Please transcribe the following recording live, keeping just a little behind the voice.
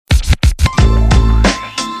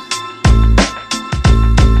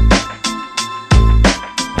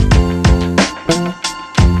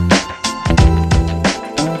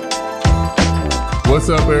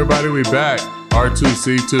up, everybody? We back.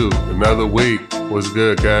 R2C2. Another week. What's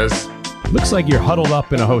good, guys? Looks like you're huddled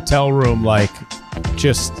up in a hotel room, it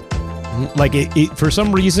for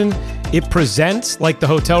some reason, it presents like the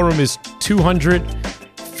hotel room is 200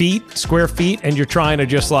 square feet, and you're trying to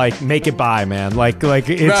just make it by, man.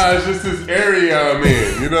 It's just this area I'm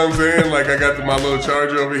in. You know what I'm saying? I got my little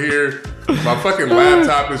charger over here. My fucking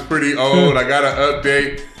laptop is pretty old. I got to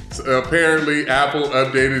update. So apparently, Apple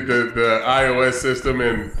updated the iOS system,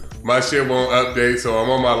 and my shit won't update, so I'm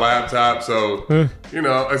on my laptop. So,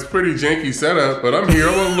 it's pretty janky setup, but I'm here.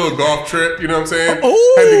 I'm on a little golf trip, you know what I'm saying?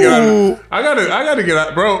 Oh! Had to get out. I gotta get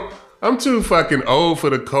out. Bro, I'm too fucking old for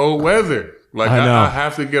the cold weather. I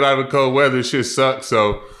have to get out of the cold weather. Shit sucks.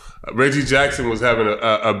 So, Reggie Jackson was having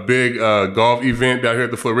a big golf event down here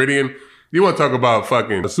at the Floridian. You want to talk about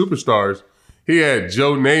fucking superstars? He had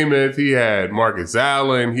Joe Namath. He had Marcus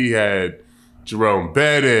Allen. He had Jerome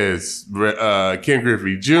Bettis, Ken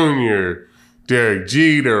Griffey Jr., Derek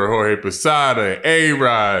Jeter, Jorge Posada,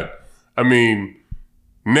 A-Rod. I mean,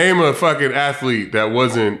 name a fucking athlete that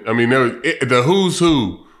wasn't. I mean, the who's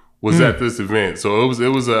who was at this event. So it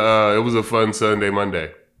was a fun Sunday,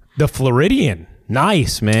 Monday. The Floridian,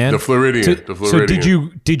 nice, man. The Floridian. So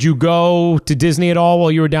did you go to Disney at all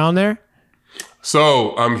while you were down there?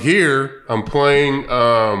 So I'm here. I'm playing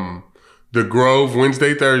the Grove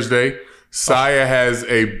Wednesday, Thursday. Saya has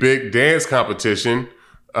a big dance competition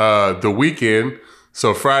the weekend.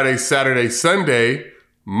 So Friday, Saturday, Sunday,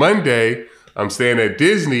 Monday, I'm staying at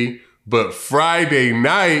Disney. But Friday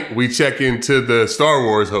night, we check into the Star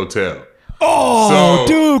Wars hotel. Oh,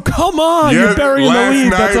 dude, come on. You're burying the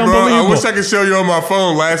lead. That's unbelievable. Bro, I wish I could show you on my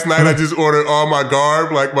phone. Last night, I just ordered all my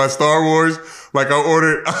garb, my Star Wars. I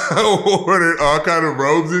ordered all kind of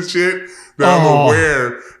robes and shit that I'm gonna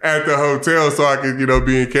wear at the hotel so I can,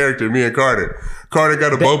 be in character. Me and Carter. Carter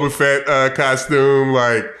got a Boba Fett costume.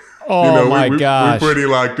 My gosh.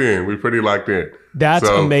 We're pretty locked in. That's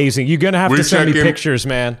amazing. You're gonna have to send me pictures,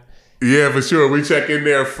 man. Yeah, for sure. We check in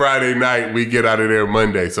there Friday night. We get out of there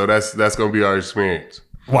Monday. So that's gonna be our experience.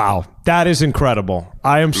 Wow, that is incredible.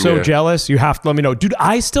 I am so jealous. You have to let me know, dude.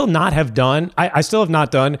 I still have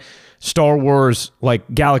not done Star Wars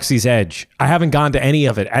Galaxy's Edge. I haven't gone to any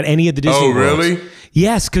of it at any of the Disney Worlds. Really?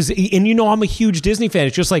 Yes, because I'm a huge Disney fan.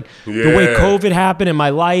 It's just the way COVID happened in my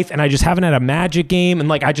life, and I just haven't had a Magic game,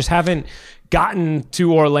 and I just haven't gotten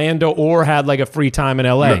to Orlando or had a free time in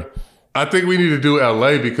LA. No, I think we need to do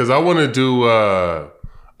LA because I want to do.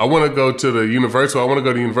 I want to go to the Universal. I want to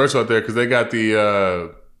go to Universal out there because they got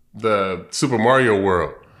the Super Mario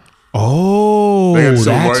World. Oh, they got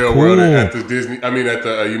Super that's Mario cool. World at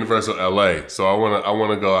the Universal LA. So I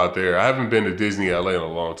want to go out there. I haven't been to Disney LA in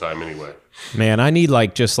a long time anyway. Man, I need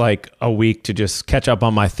just a week to just catch up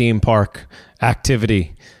on my theme park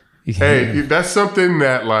activity. Hey, that's something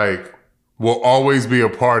that will always be a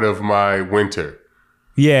part of my winter.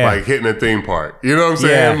 Yeah. Hitting a theme park. You know what I'm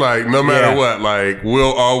saying? No matter what,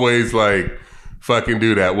 we'll always fucking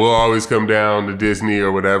do that. We'll always come down to Disney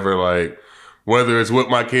or whatever, whether it's with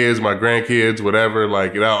my kids, my grandkids, whatever,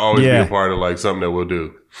 that'll always be a part of something that we'll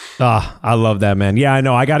do. I love that, man. Yeah, I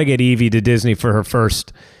know. I got to get Evie to Disney for her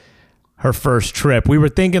first trip. We were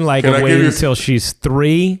thinking waiting until she's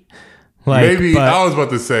 3. I was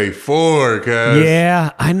about to say 4, cuz.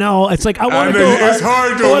 Yeah, I know. It's I want to go. It's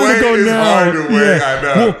hard to wait. It's hard to wait. Yeah. I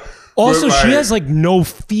know. Well, also, she has no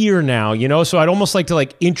fear now, so I'd almost like to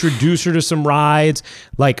introduce her to some rides.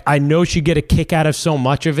 I know she'd get a kick out of so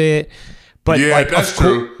much of it, but that's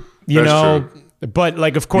true. True.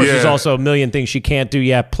 But of course, there's also a million things she can't do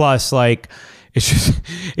yet. Plus,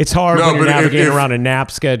 it's hard when you're navigating around a nap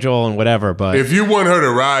schedule and whatever. But if you want her to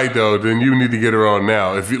ride though, then you need to get her on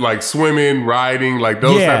now. If you swimming, riding,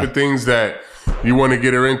 those type of things that you want to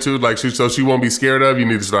get her into, so she won't be scared of, you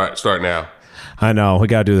need to start now. I know. We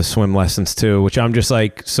got to do the swim lessons too, which I'm just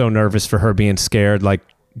so nervous for her being scared,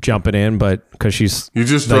 jumping in, but because she's... You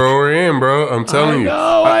just throw her in, bro. I'm telling you.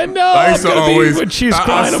 I know. I used to always... When she's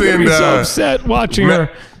crying, I'm going to be so upset watching her.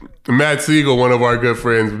 Matt Siegel, one of our good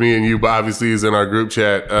friends, me and you, but obviously he's in our group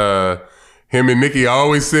chat. Him and Nikki, I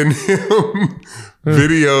always send him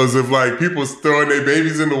videos of people throwing their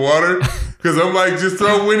babies in the water because I'm just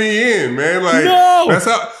throw Winnie in, man. No!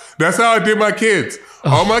 That's how I did my kids.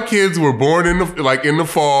 All my kids were born in the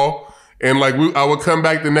fall, and I would come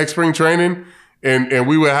back the next spring training, and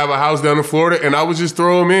we would have a house down in Florida, and I would just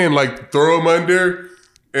throw them in, throw them under,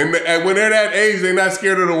 and when they're that age, they're not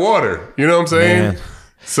scared of the water. You know what I'm saying? Man.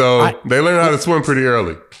 So they learn how to swim pretty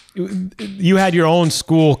early. You had your own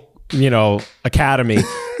school academy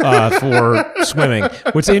for swimming.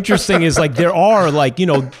 What's interesting is like there are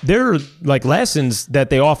lessons that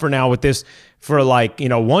they offer now with this for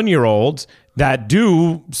 1-year-olds that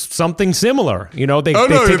do something similar. They've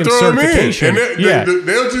taken certification. And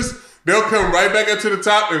they'll come right back up to the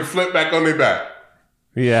top and flip back on their back.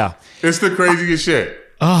 Yeah. It's the craziest shit.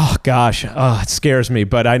 Oh gosh, it scares me,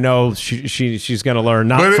 but I know she's going to learn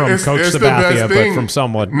not from Coach Sabathia, but from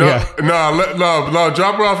someone. No,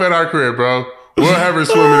 drop her off at our crib, bro. We'll have her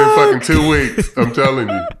swimming in fucking 2 weeks. I'm telling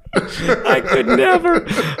you. I could never.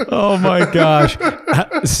 Oh my gosh.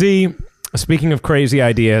 See, speaking of crazy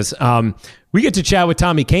ideas, we get to chat with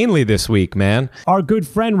Tommy Kahnle this week, man. Our good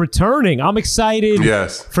friend returning. I'm excited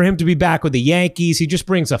for him to be back with the Yankees. He just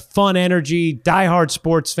brings a fun energy, diehard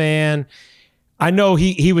sports fan. I know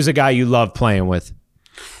he was a guy you loved playing with.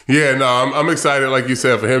 Yeah, no, I'm excited, like you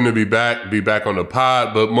said, for him to be back on the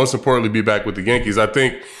pod, but most importantly, be back with the Yankees. I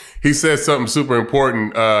think he said something super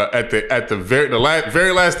important at the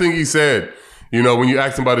very last thing he said. When you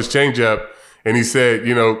asked him about his changeup, and he said,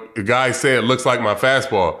 the guy said it looks like my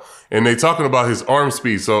fastball, and they talking about his arm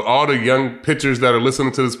speed. So all the young pitchers that are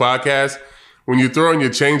listening to this podcast, when you throw in your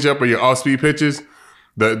changeup or your off-speed pitches,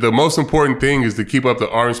 the most important thing is to keep up the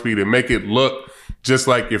arm speed and make it look just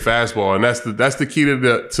like your fastball, and that's the key to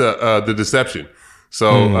the deception.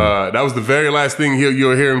 So that was the very last thing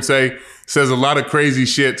you'll hear him say. Says a lot of crazy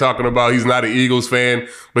shit talking about he's not an Eagles fan,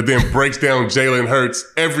 but then breaks down Jalen Hurts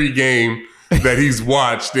every game that he's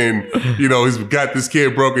watched, and he's got this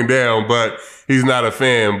kid broken down, but he's not a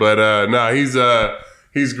fan. But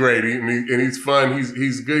he's great, and he's fun.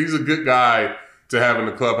 He's good. He's a good guy to have in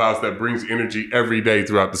the clubhouse that brings energy every day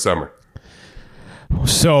throughout the summer.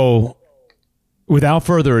 So, without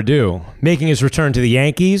further ado, making his return to the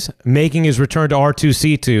Yankees, making his return to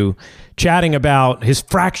R2C2, chatting about his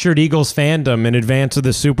fractured Eagles fandom in advance of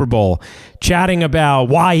the Super Bowl, chatting about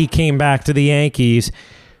why he came back to the Yankees,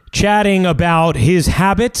 chatting about his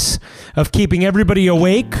habits of keeping everybody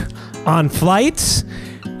awake on flights,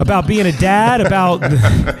 about being a dad, about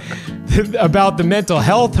the mental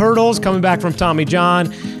health hurdles coming back from Tommy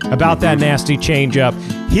John, about that nasty changeup.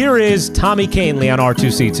 Here is Tommy Kahnle on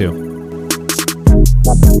R2C2.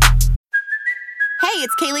 Hey,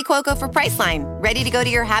 it's Kaylee Cuoco for Priceline. Ready to go to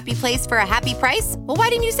your happy place for a happy price? Well, why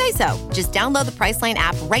didn't you say so? Just download the Priceline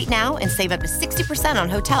app right now and save up to 60% on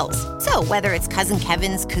hotels. So whether it's Cousin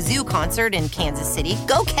Kevin's Kazoo Concert in Kansas City,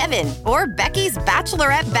 go Kevin, or Becky's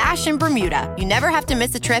Bachelorette Bash in Bermuda, you never have to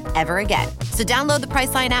miss a trip ever again. So download the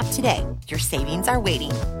Priceline app today. Your savings are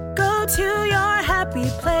waiting. Go to your happy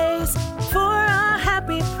place for a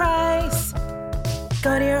happy price.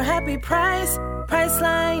 Go to your happy price,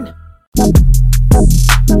 Priceline.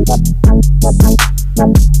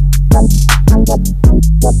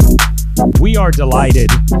 We are delighted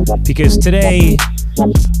because today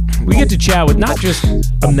we get to chat with not just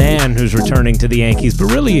a man who's returning to the Yankees,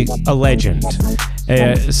 but really a legend.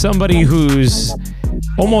 Somebody who's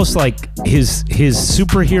almost like his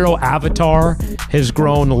superhero avatar has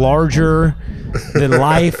grown larger than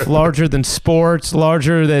life, larger than sports,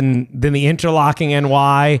 larger than the interlocking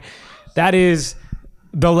NY. That is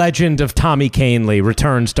the legend of Tommy Kahnle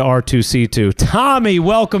returns to R2C2. Tommy,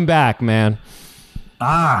 welcome back, man.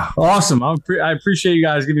 Awesome. I appreciate you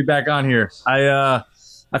guys getting me back on here. I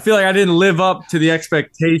feel like I didn't live up to the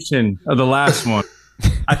expectation of the last one.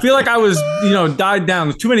 I feel like I was, died down.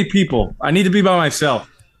 There's too many people. I need to be by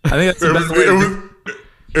myself. I think that's the best way.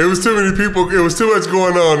 It was too many people. It was too much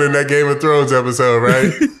going on in that Game of Thrones episode,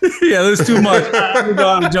 right? Yeah, there's too much. I don't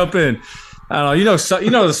know how to jump in. I don't know. You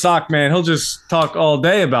know the sock man. He'll just talk all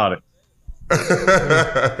day about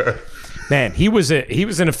it. Man, he was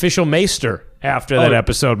an official maester after that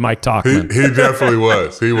episode, Mike Talkman. He definitely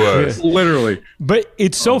was. He was. Literally. But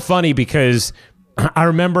it's so funny because I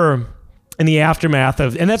remember in the aftermath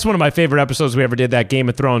of, and that's one of my favorite episodes we ever did, that Game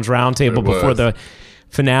of Thrones roundtable before the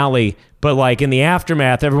finale. But like in the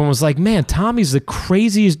aftermath, everyone was like, man, Tommy's the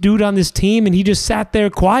craziest dude on this team, and he just sat there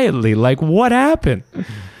quietly. Like, what happened?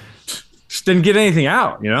 Just didn't get anything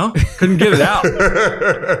out, Couldn't get it out.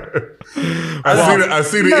 I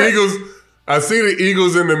see the Eagles. I see the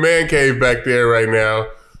Eagles in the man cave back there right now.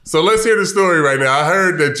 So let's hear the story right now. I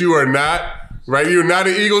heard that you are not, right? You're not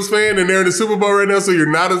an Eagles fan, and they're in the Super Bowl right now, so you're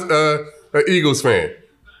not an Eagles fan.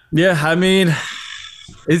 Yeah, I mean,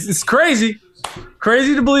 it's crazy.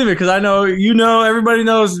 Crazy to believe it, because I know, everybody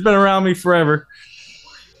knows, it's been around me forever.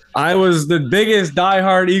 I was the biggest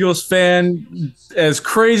diehard Eagles fan, as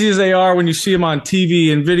crazy as they are when you see them on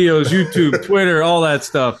TV and videos, YouTube, Twitter, all that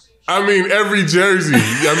stuff. I mean, every jersey.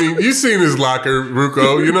 You've seen his locker,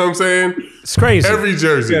 Ruco. You know what I'm saying? It's crazy. Every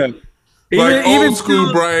jersey. Yeah. Like old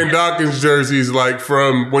school Brian Dawkins jerseys, like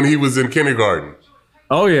from when he was in kindergarten.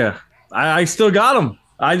 Oh yeah, I still got them.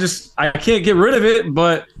 I can't get rid of it,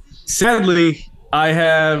 but sadly, I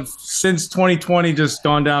have since 2020 just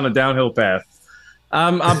gone down a downhill path.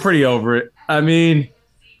 I'm pretty over it. I mean,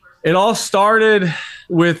 it all started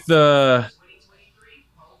with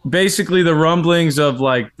basically the rumblings of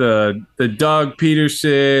like the Doug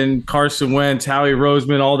Peterson, Carson Wentz, Howie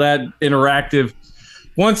Roseman, all that interactive.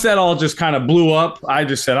 Once that all just kind of blew up, I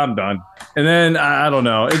just said, I'm done. And then, I don't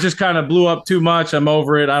know, it just kind of blew up too much. I'm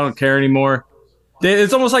over it. I don't care anymore.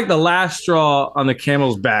 It's almost like the last straw on the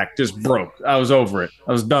camel's back just broke. I was over it.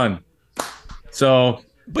 I was done. So,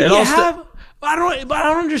 but I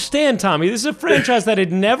don't understand, Tommy. This is a franchise that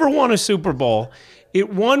had never won a Super Bowl.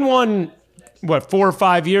 It won one, 4 or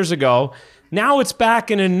 5 years ago. Now it's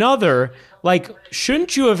back in another. Like,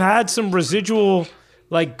 shouldn't you have had some residual,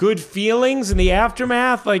 like, good feelings in the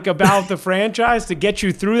aftermath, like, about the franchise to get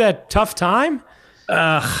you through that tough time?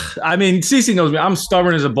 I mean, CeCe knows me. I'm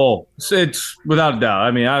stubborn as a bull. It's without a doubt.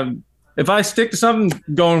 I mean, if I stick to something,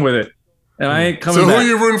 going with it, and I ain't coming back. So who are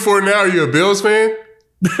you rooting for now? You a Bills fan?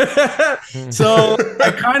 So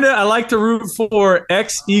I like to root for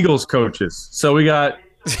ex-Eagles coaches. So we got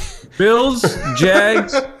Bills,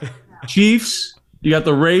 Jags, Chiefs. You got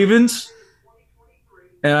the Ravens,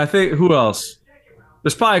 and I think who else?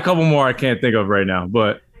 There's probably a couple more I can't think of right now,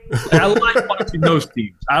 but I like watching those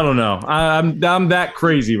teams. I don't know. I'm that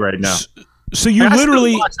crazy right now. So you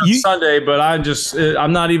literally watch on Sunday, but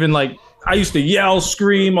I'm not even like I used to yell,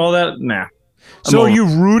 scream, all that. Nah. So are you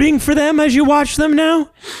rooting for them as you watch them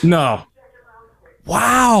now? No.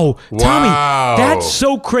 Wow. Tommy, that's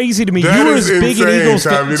so crazy to me. That you were as big an Eagles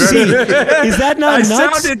fan. See, is that not nuts?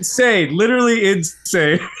 I sound insane. Literally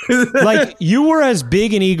insane. Like, you were as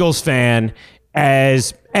big an Eagles fan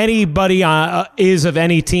as anybody is of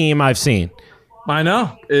any team I've seen. I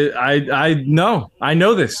know. I know. I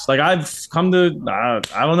know this. Like, I've come to,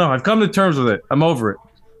 I don't know. I've come to terms with it. I'm over it.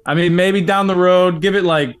 I mean, maybe down the road, give it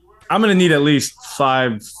like, I'm going to need at least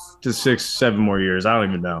 5 to 6, 7 more years. I don't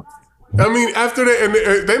even know. I mean, after that,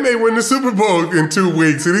 and they may win the Super Bowl in 2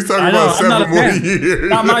 weeks, and he's talking about 7 more years.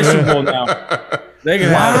 Not my Super Bowl now. They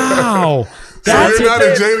can wow. So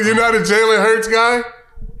you're not a Jalen Hurts guy?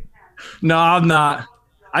 No, I'm not.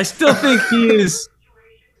 I still think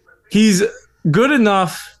he's good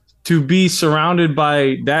enough to be surrounded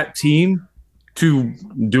by that team to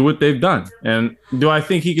do what they've done. And do I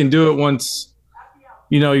think he can do it once,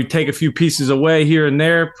 you take a few pieces away here and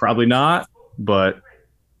there? Probably not, but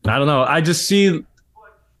I don't know. I just see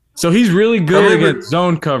 – so he's really good against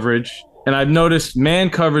zone coverage, and I've noticed man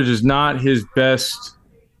coverage is not his best,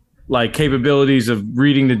 like, capabilities of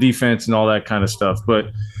reading the defense and all that kind of stuff. But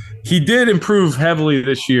he did improve heavily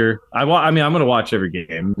this year. I'm going to watch every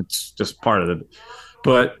game. It's just part of it.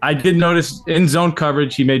 But I did notice in zone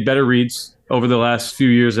coverage he made better reads over the last few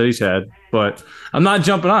years that he's had. But I'm not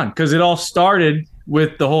jumping on because it all started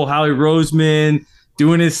with the whole Howie Roseman –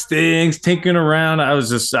 doing his things, tinkering around. I was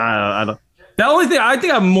just, I don't. The only thing, I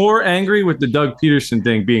think I'm more angry with the Doug Peterson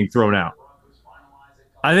thing being thrown out.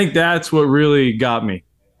 I think that's what really got me.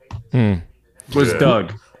 Was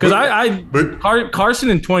Doug. Because Carson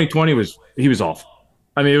in 2020 was awful.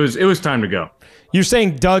 I mean, it was time to go. You're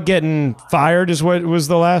saying Doug getting fired is what was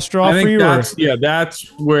the last straw for you?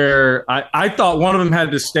 That's where I thought one of them had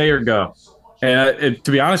to stay or go. And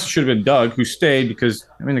to be honest, it should have been Doug who stayed because,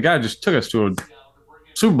 the guy just took us to a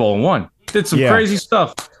Super Bowl and won. Did some crazy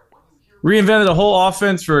stuff. Reinvented the whole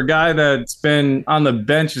offense for a guy that's been on the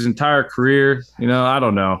bench his entire career. I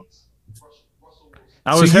don't know.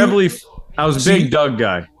 I was a big Doug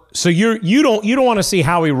guy. So you don't want to see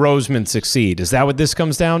Howie Roseman succeed. Is that what this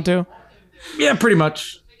comes down to? Yeah, pretty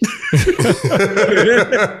much.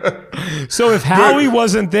 So if Howie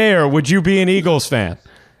wasn't there, would you be an Eagles fan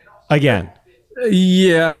again?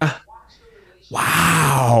 Yeah.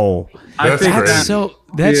 Wow. That's crazy. So.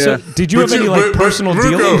 Did you have any personal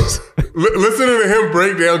dealings? Listening to him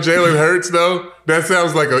break down Jalen Hurts, though, that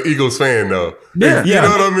sounds like an Eagles fan, though. Yeah, you know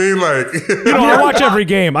what I mean? Like, I watch every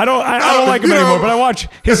game. I don't like him anymore, but I watch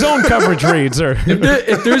his own coverage reads.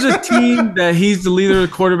 If there's a team that he's the leader of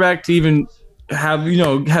the quarterback to even have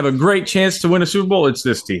a great chance to win a Super Bowl, it's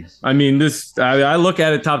this team. I mean, I look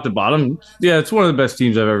at it top to bottom. Yeah, it's one of the best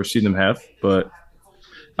teams I've ever seen them have, but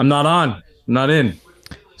I'm not on. I'm not in.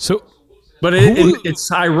 So. But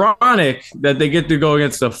it's ironic that they get to go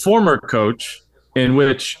against a former coach in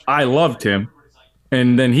which I loved him,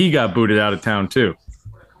 and then he got booted out of town too.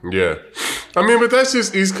 Yeah. But that's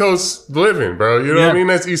just East Coast living, bro. You know what I mean?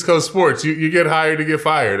 That's East Coast sports. You get hired to get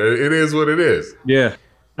fired. It is what it is. Yeah.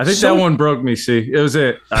 I think that one broke me. See, it was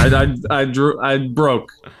it. I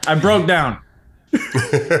broke down.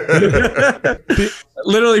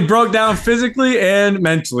 Literally broke down physically and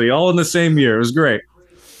mentally, all in the same year. It was great.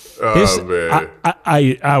 Man.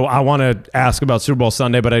 I want to ask about Super Bowl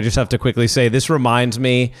Sunday, but I just have to quickly say this reminds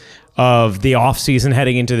me of the offseason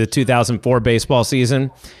heading into the 2004 baseball season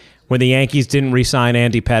when the Yankees didn't re-sign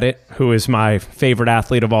Andy Pettitte, who is my favorite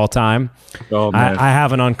athlete of all time. Oh, man. I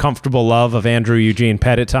have an uncomfortable love of Andrew Eugene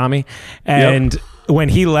Pettitte, Tommy. And when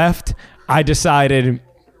he left, I decided,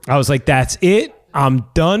 I was like, that's it. I'm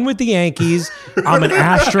done with the Yankees. I'm an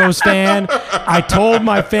Astros fan. I told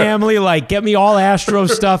my family, like, get me all Astros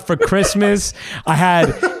stuff for Christmas. I had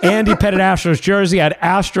Andy Pettitte Astros jersey. I had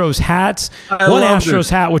Astros hats. One Astros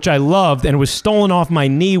hat, which I loved, and was stolen off my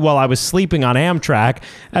knee while I was sleeping on Amtrak.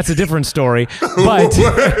 That's a different story. But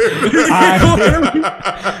I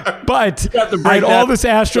had all this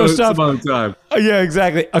Astros stuff. Yeah,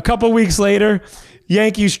 exactly. A couple weeks later,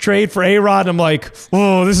 Yankees trade for A-Rod. I'm like,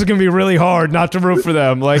 oh, this is going to be really hard not to root for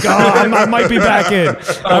them. Like, I might be back in.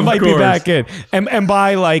 Be back in. And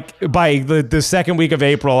by the second week of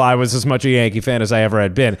April, I was as much a Yankee fan as I ever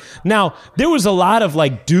had been. Now, there was a lot of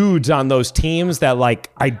like dudes on those teams that like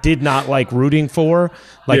I did not like rooting for.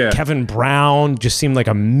 Like Kevin Brown just seemed like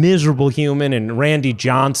a miserable human, and Randy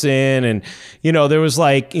Johnson, and there was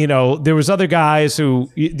other guys who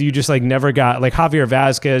you just like never got, like Javier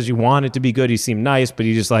Vazquez. You wanted to be good, he seemed nice, but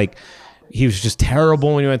he was just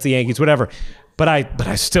terrible when he went to the Yankees, whatever. But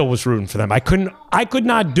I still was rooting for them. I could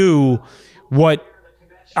not do what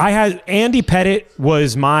I had. Andy Pettitte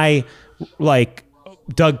was my like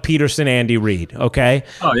Doug Peterson, Andy Reid, okay?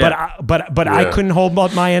 Oh, yeah. But I couldn't hold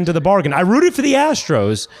up my end of the bargain. I rooted for the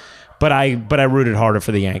Astros, but I rooted harder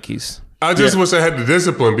for the Yankees. I just wish I had the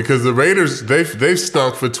discipline, because the Raiders, they've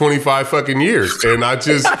stunk for 25 fucking years, and I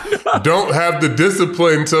just don't have the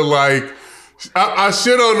discipline to like. I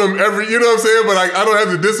shit on them every, you know what I'm saying? But I don't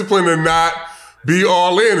have the discipline to not be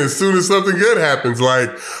all in as soon as something good happens. Like,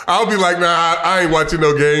 I'll be like, nah, I ain't watching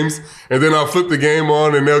no games. And then I'll flip the game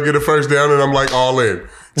on and they'll get a first down and I'm like all in.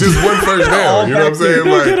 Just one first down. You know what I'm saying?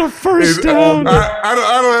 They'll get a first down.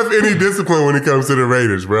 I don't have any discipline when it comes to the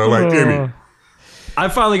Raiders, bro. Like any. I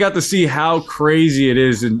finally got to see how crazy it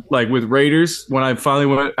is, and like with Raiders, when I finally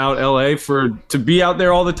went out LA to be out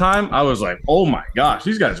there all the time, I was like, oh my gosh,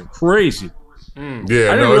 these guys are crazy.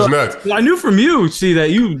 Yeah, it's nuts. I knew from you, see,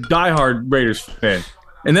 that you diehard Raiders fan.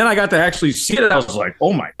 And then I got to actually see it. I was like,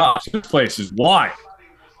 oh my gosh, this place is wild.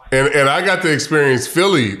 And I got to experience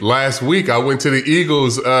Philly last week. I went to the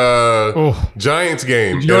Eagles Giants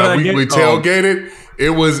game. We tailgated.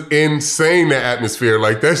 It was insane, the atmosphere.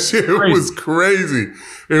 Like, that shit was crazy.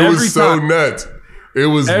 It was so nuts. It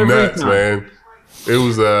was nuts, man. It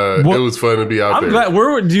was fun to be out there. I'm glad.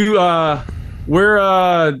 What do you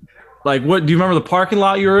remember the parking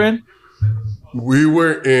lot you were in? We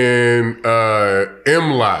were in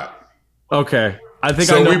M lot. Okay.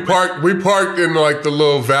 We parked in like the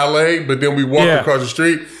little valet, but then we walked across the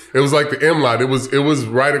street. It was like the M lot. It was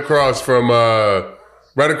right across from the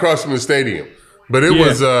stadium. But it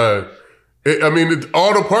was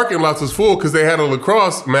all the parking lots was full because they had a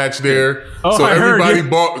lacrosse match there. Oh, so everybody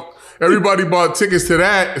bought tickets to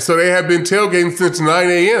that. So they had been tailgating since 9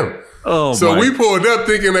 a.m. Oh, so we pulled up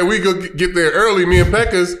thinking that we could get there early. Me and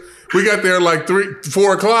Pekkas, we got there like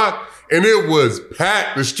 4 o'clock, and it was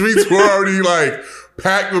packed. The streets were already like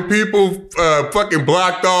packed with people, fucking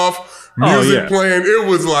blocked off, music playing. It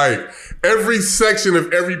was like every section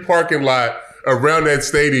of every parking lot around that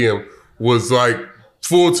stadium was like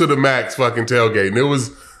full to the max fucking tailgating. It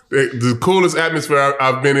was the coolest atmosphere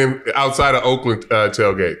I've been in outside of Oakland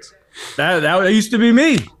tailgates. That used to be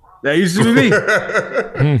me. That used to be me.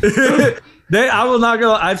 I will not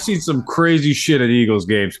go. I've seen some crazy shit at Eagles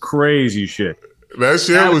games. Crazy shit. That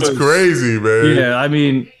shit was crazy, man. Yeah, I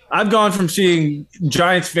mean, I've gone from seeing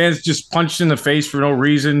Giants fans just punched in the face for no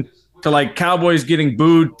reason to like Cowboys getting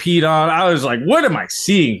booed, peed on. I was like, what am I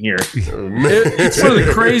seeing here? It's one of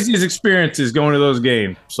the craziest experiences going to those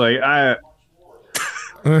games. It's like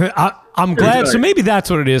I'm glad. So maybe that's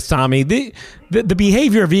what it is, Tommy. The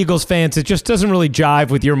behavior of Eagles fans, it just doesn't really jive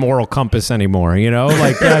with your moral compass anymore. You know,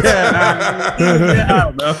 like that's. I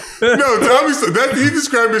don't know. No, Tommy, he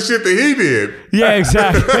described the shit that he did. Yeah,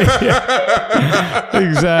 exactly. Yeah.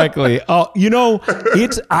 Exactly.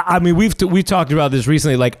 We've talked about this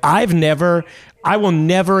recently. Like, I will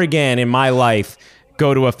never again in my life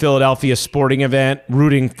go to a Philadelphia sporting event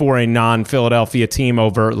rooting for a non-Philadelphia team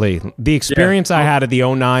overtly. The experience I had at the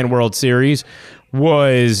 2009 World Series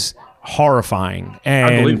was horrifying.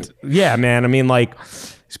 And yeah, man, I mean, like,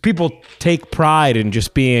 people take pride in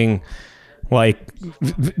just being like,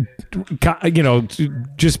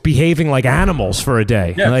 just behaving like animals for a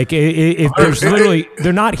day. Yeah. Like, if there's literally,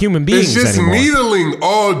 they're not human beings It's just anymore. needling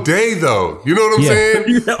all day, though. You know what I'm saying?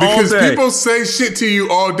 Because people say shit to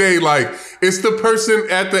you all day, like, it's the person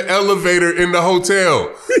at the elevator in the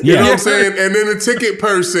hotel. You know what I'm saying? And then the ticket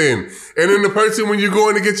person. And then the person when you're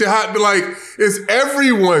going to get your hot, like, it's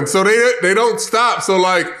everyone. So they don't stop. So,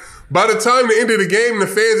 like, by the time the end of the game, the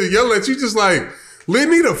fans are yelling at you, just like, leave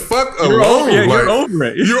me the fuck alone. You're over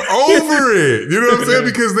it. You're over it. You know what I'm saying?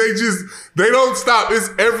 Because they don't stop. It's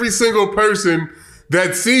every single person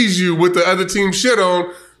that sees you with the other team shit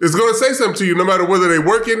on is going to say something to you, no matter whether they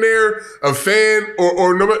work in there, a fan,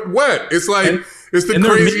 or no matter what. It's like, it's the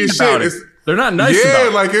craziest shit. They're not nice about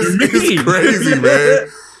it. Like, it's crazy, man.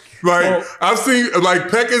 Like, I've seen, like,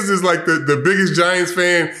 Peckus is like the biggest Giants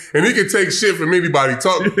fan, and he can take shit from anybody,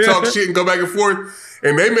 talk shit and go back and forth.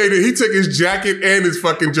 And they made it, he took his jacket and his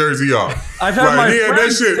fucking jersey off. I've had my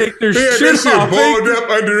friends take their shit off. Balled up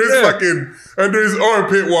under his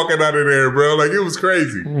armpit walking out of there, bro. Like, it was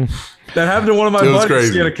crazy. That happened to one of my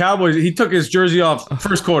buddies. He had a Cowboys. He took his jersey off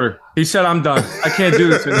first quarter. He said, "I'm done. I can't do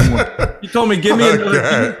this anymore." He told me, give me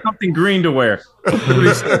something green to wear."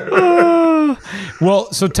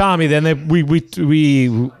 Well, so Tommy, then we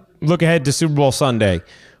look ahead to Super Bowl Sunday.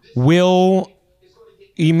 You're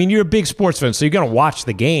a big sports fan, so you're gonna watch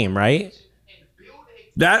the game, right?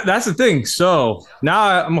 That's the thing. So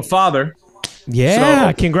now I'm a father.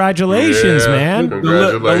 Yeah, so, congratulations, man.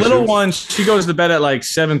 Congratulations. The little one, she goes to bed at like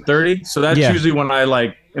 7:30. So that's usually when I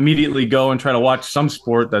like immediately go and try to watch some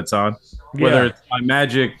sport that's on. Whether it's my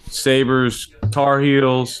Magic, Sabres, Tar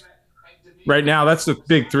Heels. Right now, that's the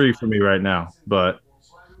big three for me right now. But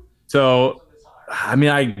so, I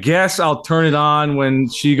mean, I guess I'll turn it on when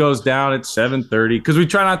she goes down at 7:30 because we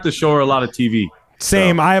try not to show her a lot of TV.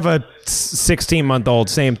 Same. So. I have a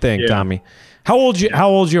 16-month-old. Same thing, Tommy. How old's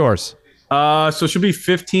yours? So she'll be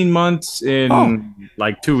 15 months in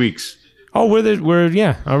like 2 weeks. Oh, we're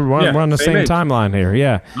on the same timeline here.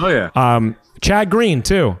 Yeah. Oh yeah. Chad Green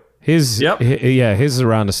too. His is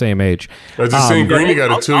around the same age. I just seen Green. He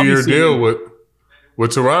got a 2-year deal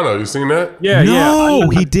with Toronto. You seen that? Yeah. No,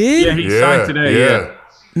 he did. Yeah, he signed today. Yeah.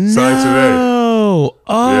 Signed today. Oh.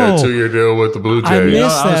 Yeah, 2-year deal with the Blue Jays. I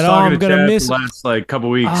missed that. I'm gonna miss the last like couple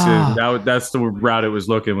weeks. And that's the route it was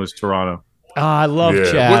looking was Toronto. I love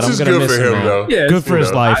Chad. Which is good for him, though. Yeah, good for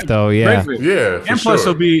his life, though. Yeah, yeah. And plus,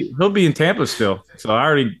 he'll be in Tampa still. So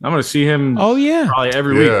I'm going to see him. Oh yeah, probably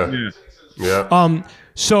every week. Yeah.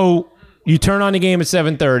 So you turn on the game at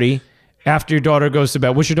 7:30 after your daughter goes to bed.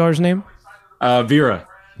 What's your daughter's name? Vera.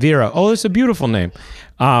 Vera. Oh, that's a beautiful name.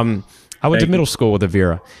 I went to middle school with a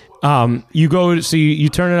Vera. You go. So you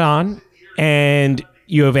turn it on, and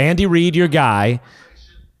you have Andy Reid, your guy,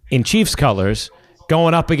 in Chiefs colors,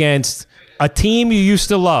 going up against a team you used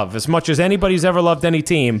to love as much as anybody's ever loved any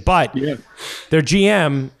team, but their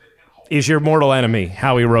GM is your mortal enemy,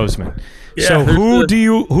 Howie Roseman. Yeah, so who do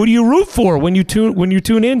you root for when you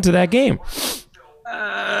tune into that game?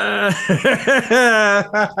 You're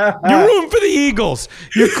rooting for the Eagles.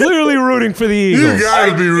 You're clearly rooting for the Eagles. You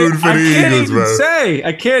gotta be rooting for the Eagles, bro.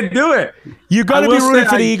 I can't do it. You gotta be rooting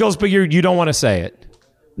for the Eagles, but you don't want to say it.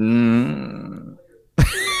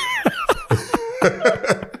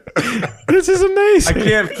 This is amazing. I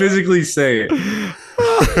can't physically say it.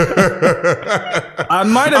 I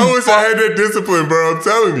wish I had that discipline, bro. I'm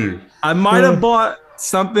telling you. I might have bought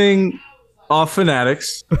something off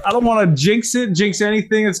Fanatics. I don't want to jinx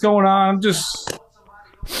anything that's going on. I'm just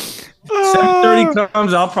 7:30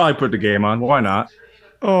 comes. I'll probably put the game on. Why not?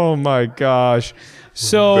 Oh my gosh!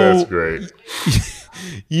 So that's great.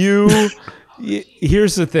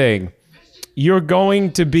 Here's the thing. You're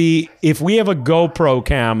going to be, if we have a GoPro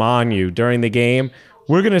cam on you during the game,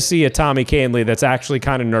 we're going to see a Tommy Kahnle that's actually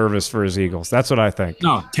kind of nervous for his Eagles. That's what I think.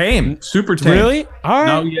 No, tame. Super tame. Really? All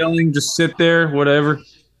right. No yelling, just sit there, whatever.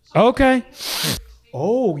 Okay.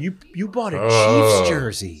 Oh, you bought a Chiefs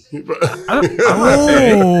jersey.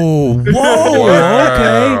 Oh, whoa.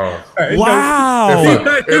 Okay. Wow.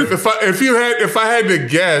 If I had to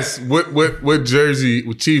guess what jersey,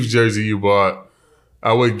 what Chiefs jersey you bought,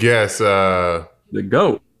 I would guess the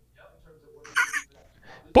GOAT.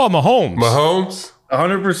 Bought Mahomes.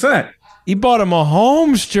 100%. He bought a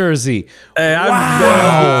Mahomes jersey. Hey, I've been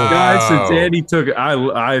this guy since Andy took it.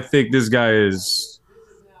 I think this guy is.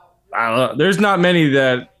 I don't know. There's not many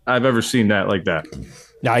that I've ever seen that like that.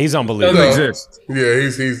 Nah, he's unbelievable. Doesn't exist. Yeah,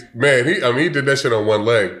 he's man. He did that shit on one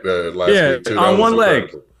leg last week too. On one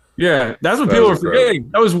leg. Yeah, that's what people are forgetting.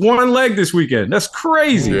 That was one leg this weekend. That's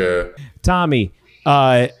crazy. Yeah, Tommy.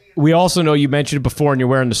 We also know you mentioned it before, and you're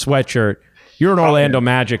wearing the sweatshirt. You're an Orlando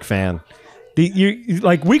Magic fan.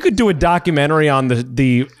 We could do a documentary on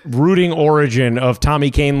the rooting origin of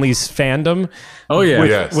Tommy Kahnle's fandom. Oh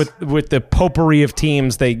yeah, with the potpourri of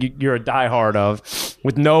teams that you're a diehard of,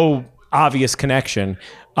 with no obvious connection.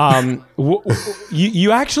 You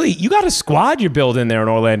got a squad you're building there in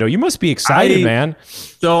Orlando. You must be excited, man.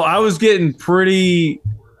 So I was getting pretty.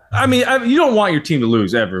 I mean, you don't want your team to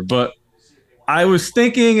lose ever, but I was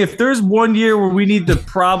thinking if there's one year where we need to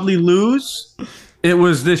probably lose, it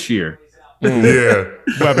was this year. Yeah.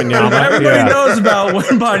 Wembanyama. Everybody knows about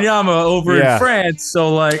Wembanyama over in France.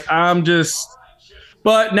 So,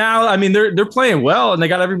 but now, I mean, they're playing well, and they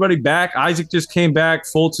got everybody back. Isaac just came back.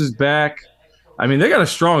 Fultz is back. I mean, they got a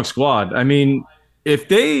strong squad. I mean, are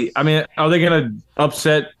they going to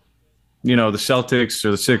upset, the Celtics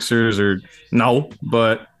or the Sixers or no?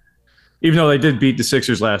 But even though they did beat the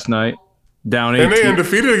Sixers last night, down 18. And they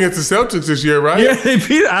undefeated against the Celtics this year, right? Yeah, they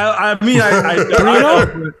beat. I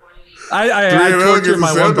tortured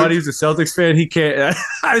my one buddy who's a Celtics fan. He can't.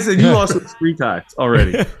 I said, you lost 3 times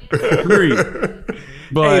already. 3.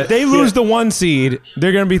 But hey, if they lose the 1 seed,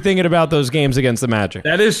 they're going to be thinking about those games against the Magic.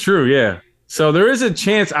 That is true, yeah. So there is a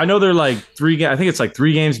chance. I know they're like 3 I think it's like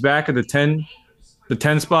 3 games back at the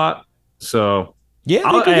 10 spot. So yeah,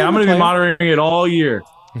 I'm going to be monitoring it all year.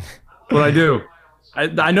 What I do.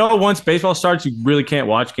 I know once baseball starts, you really can't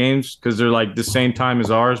watch games because they're like the same time as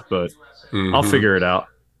ours, but I'll figure it out.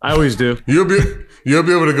 I always do. You'll be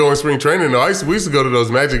able to go in spring training. No, we used to go to those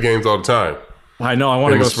Magic games all the time. I know. I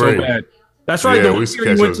want to go so bad. That's right. Yeah, we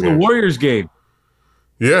went to the Warriors game.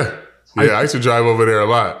 Yeah. I used to drive over there a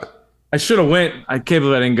lot. I should have went. I can't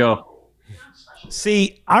believe I didn't go.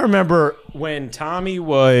 See, I remember when Tommy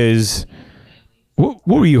was what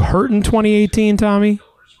were you hurt in 2018, Tommy?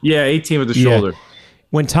 Yeah, 18 with the shoulder.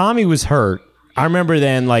 When Tommy was hurt, I remember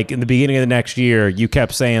then, like, in the beginning of the next year, you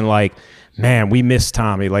kept saying, like, man, we missed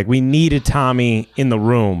Tommy. Like, we needed Tommy in the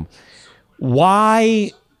room.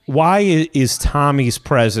 Why is Tommy's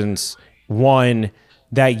presence one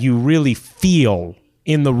that you really feel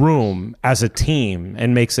in the room as a team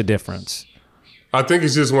and makes a difference? I think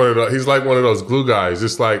he's just he's like one of those glue guys,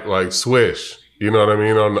 just like Swish. You know what I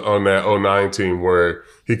mean? On that 09 team where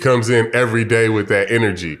he comes in every day with that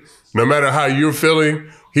energy. No matter how you're feeling,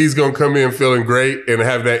 he's going to come in feeling great and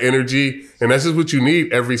have that energy. And that's just what you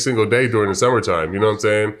need every single day during the summertime. You know what I'm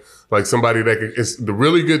saying? Like somebody the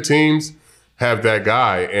really good teams have that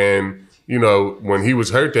guy. And, when he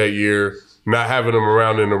was hurt that year, not having him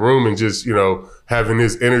around in the room and just, having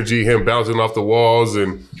his energy, him bouncing off the walls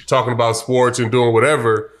and talking about sports and doing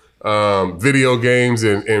whatever, video games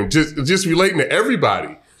and just relating to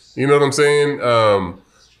everybody. You know what I'm saying?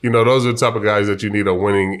 Those are the type of guys that you need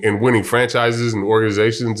winning franchises and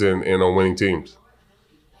organizations and on winning teams.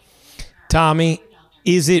 Tommy,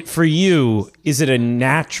 is it for you? Is it a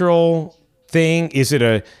natural thing? Is it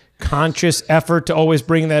a conscious effort to always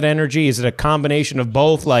bring that energy? Is it a combination of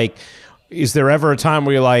both? Like, is there ever a time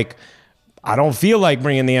where you're like, I don't feel like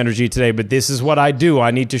bringing the energy today, but this is what I do. I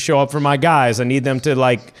need to show up for my guys. I need them to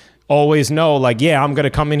like always know, like, yeah, I'm going to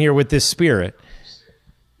come in here with this spirit.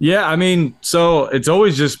 Yeah, I mean, so it's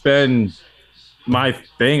always just been my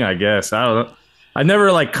thing, I guess. I don't know. I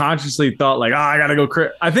never like consciously thought like, I got to go.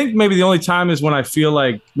 I think maybe the only time is when I feel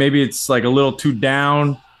like maybe it's like a little too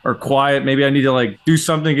down or quiet. Maybe I need to like do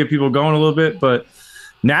something to get people going a little bit. But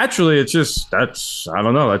naturally, it's just I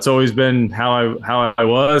don't know. That's always been how I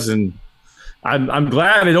was, and I'm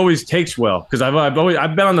glad it always takes well because I've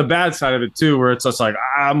been on the bad side of it too, where it's just like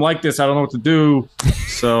I'm like this, I don't know what to do.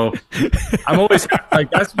 So I'm always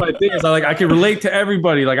like that's my thing is I can relate to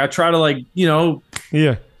everybody. Like I try to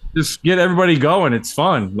just get everybody going. It's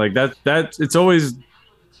fun. Like it's always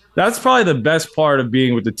that's probably the best part of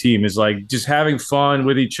being with the team is like just having fun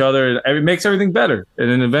with each other. It makes everything better,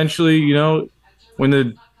 and then eventually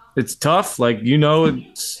when it's tough, like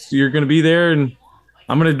you're gonna be there and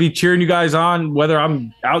I'm going to be cheering you guys on, whether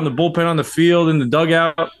I'm out in the bullpen, on the field, in the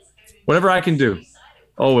dugout, whatever I can do,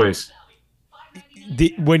 always.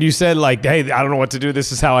 When you said, like, hey, I don't know what to do,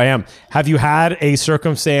 this is how I am, have you had a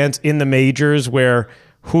circumstance in the majors where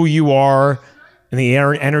who you are and the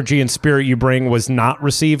energy and spirit you bring was not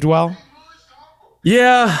received well?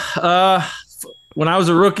 Yeah. When I was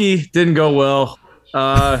a rookie, didn't go well.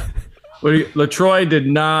 LaTroy did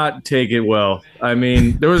not take it well. I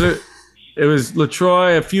mean, it was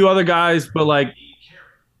LaTroy, a few other guys, but like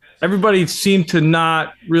everybody seemed to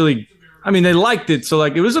not really. I mean, they liked it, so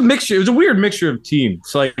like it was a mixture. It was a weird mixture of teams.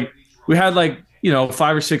 So like we had 5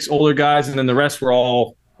 or 6 older guys, and then the rest were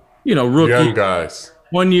all rookie young guys,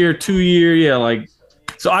 1 year, 2 year, yeah. Like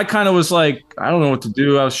so, I kind of was like, I don't know what to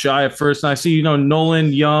do. I was shy at first, and I see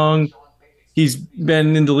Nolan Young, he's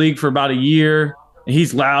been in the league for about a year. And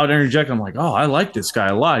he's loud, energetic. I'm like, oh, I like this guy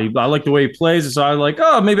a lot. I like the way he plays. And so I was like,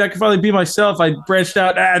 oh, maybe I can finally be myself. I branched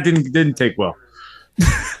out. It didn't take well.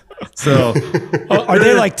 So are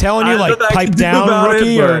they like telling you like pipe down,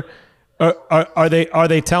 rookie, or are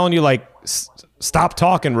they telling you like stop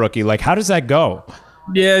talking, rookie? Like, how does that go?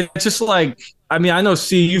 Yeah, it's just like, I mean, I know,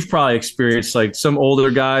 you've probably experienced like some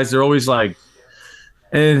older guys. They're always like,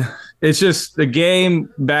 and it's just the game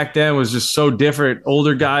back then was just so different.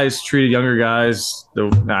 Older guys treated younger guys.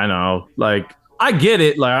 I know, like, I get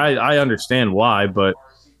it. Like, I understand why, but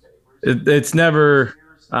it's never,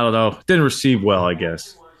 I don't know, didn't receive well, I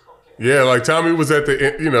guess. Yeah, like Tommy was at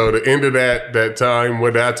the end of that time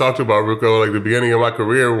when I talked about Rucco, like the beginning of my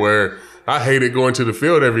career, where I hated going to the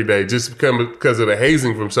field every day just because of the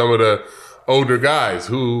hazing from some of the older guys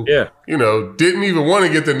who, didn't even want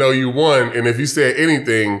to get to know you one, and if you said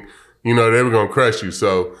anything, they were gonna crush you.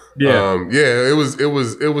 So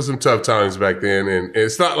it was some tough times back then, and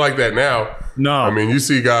it's not like that now. No, I mean, you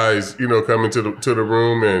see guys, come into the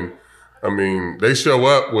room, and I mean, they show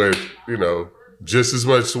up with just as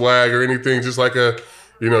much swag or anything, just like a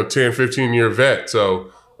 10, 15 year vet.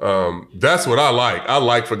 So that's what I like. I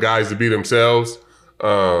like for guys to be themselves,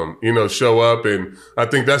 show up, and I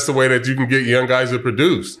think that's the way that you can get young guys to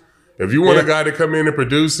produce. If you want a guy to come in and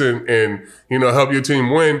produce and help your team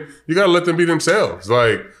win, you got to let them be themselves.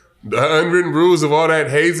 Like, the unwritten rules of all that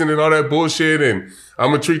hazing and all that bullshit, and I'm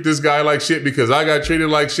going to treat this guy like shit because I got treated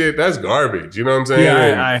like shit, that's garbage. You know what I'm saying?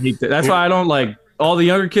 Yeah, I hate that. That's why I don't like all the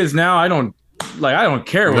younger kids now. I don't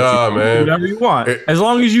care what you do whatever you want. As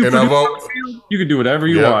long as you produce on the field, you can do whatever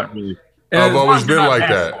you want, really. And I've always been like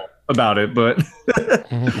that about it, but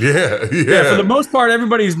yeah. For the most part,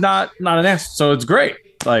 everybody's not an ass, so it's great.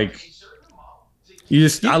 Like,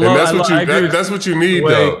 that's what you need,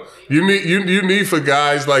 though. You need for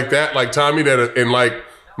guys like that, like Tommy, and like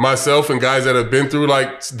myself, and guys that have been through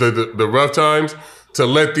like the rough times, to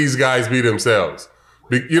let these guys be themselves.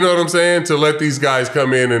 You know what I'm saying? To let these guys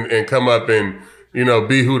come in and come up and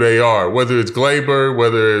be who they are. Whether it's Glaber,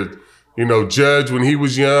 whether it's, Judge when he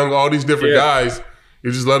was young, all these different guys,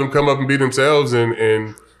 you just let them come up and be themselves,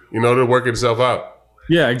 and they'll work itself out.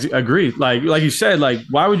 Yeah, agreed. Like you said, like,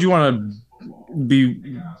 why would you want to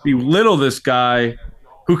belittle this guy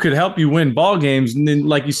who could help you win ball games? And then,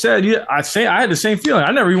 like you said, I had the same feeling.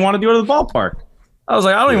 I never even wanted to go to the ballpark. I was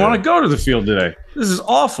like, I don't even want to go to the field today. This is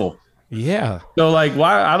awful. Yeah. So, like,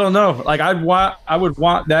 why? I don't know. Like, I would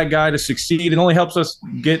want that guy to succeed. It only helps us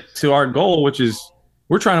get to our goal, which is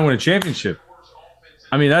we're trying to win a championship.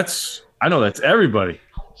 I mean, I know that's everybody.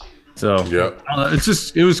 So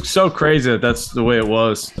it was so crazy that's the way it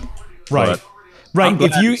was. Right. Right.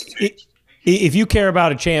 If you care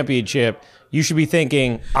about a championship, you should be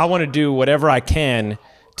thinking, I want to do whatever I can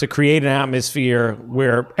to create an atmosphere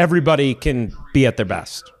where everybody can be at their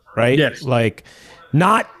best. Right. Yes. Like,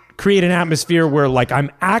 not create an atmosphere where, like, I'm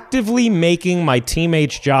actively making my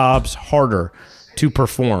teammates' jobs harder to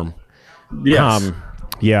perform. Yes.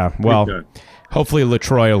 Well, hopefully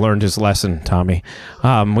LaTroy learned his lesson, Tommy.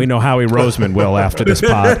 We know Howie Roseman will after this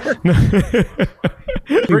pod.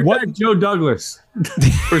 Bring back Joe Douglas.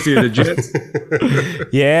 Was he the Jets?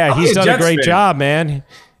 Yeah, he's done a great job, man.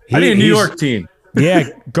 I need a New York team. Yeah,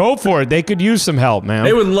 go for it. They could use some help, man.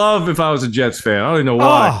 They would love if I was a Jets fan. I don't even know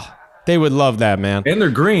why. Oh, they would love that, man. And they're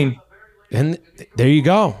green. And there you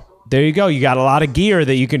go. You got a lot of gear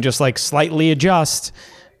that you can just like slightly adjust,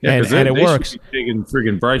 and it works. Taking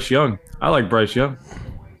freaking Bryce Young. I like Bryce Young.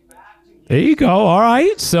 There you go. All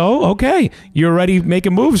right. So, okay. You're already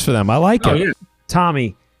making moves for them. I like it. Yeah.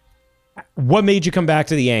 Tommy, what made you come back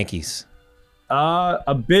to the Yankees?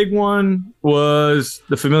 A big one was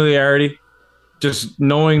the familiarity, just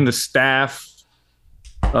knowing the staff.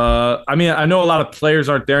 I mean, I know a lot of players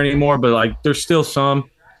aren't there anymore, but like there's still some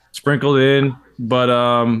sprinkled in. But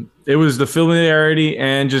it was the familiarity,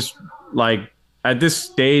 and just like at this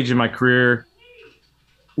stage in my career,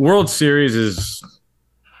 World Series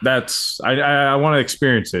I want to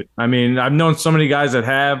experience it. I mean, I've known so many guys that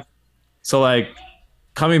have. So, like,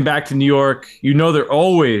 coming back to New York, they're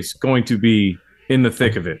always going to be in the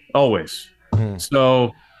thick of it. Always. Mm-hmm.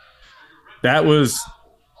 So, that was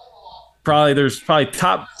there's probably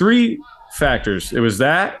top 3 factors. It was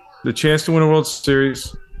that, the chance to win a World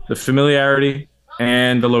Series, the familiarity,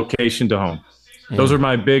 and the location to home. Mm-hmm. Those are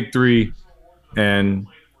my big 3, and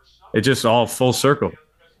it just all full circle.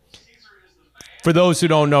 For those who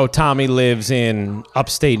don't know, Tommy lives in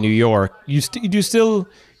upstate New York.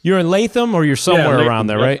 You're in Latham, or you're somewhere around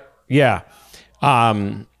there, right? Yeah.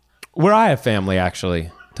 Where I have family, actually,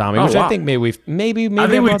 Tommy, which I think maybe I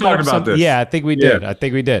think we talked about this. Yeah, I think we did. I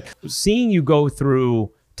think we did. Seeing you go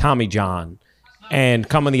through Tommy John and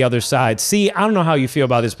come on the other side. See, I don't know how you feel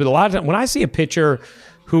about this, but a lot of times when I see a pitcher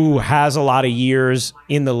who has a lot of years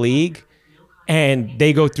in the league and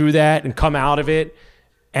they go through that and come out of it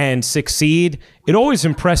and succeed, it always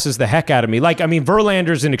impresses the heck out of me. Like, I mean,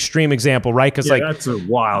 Verlander's an extreme example, right? Because that's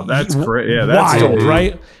wild. That's great. Yeah, that's wild,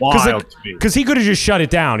 right? Wild. Because he could have just shut it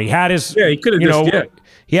down. He had his, he could have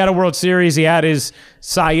he had a World Series. He had his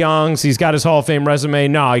Cy Youngs. He's got his Hall of Fame resume.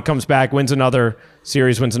 No, he comes back, wins another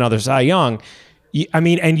series, wins another Cy Young. I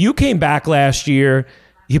mean, and you came back last year.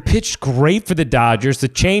 You pitched great for the Dodgers. The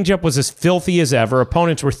changeup was as filthy as ever.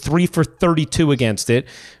 Opponents were 3 for 32 against it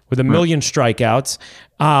with a million strikeouts.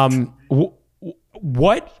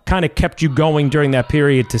 What kind of kept you going during that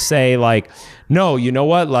period to say, like, no, you know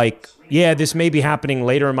what? Like, yeah, this may be happening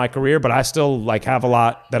later in my career, but I still have a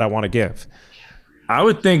lot that I want to give. I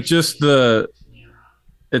would think just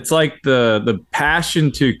it's like the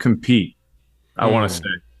passion to compete. I want to say,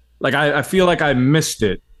 like, I feel like I missed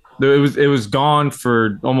it. It was gone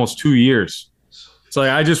for almost 2 years. So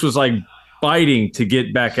I just was like fighting to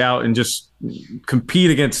get back out and just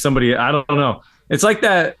compete against somebody. I don't know. It's like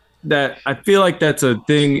that I feel like that's a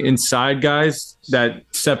thing inside guys that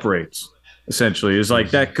separates, essentially. It's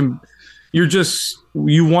like that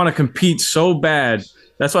you want to compete so bad.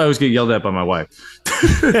 That's why I always get yelled at by my wife.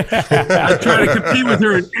 I try to compete with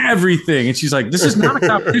her in everything. And she's like, this is not a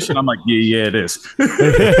competition. I'm like, yeah, it is.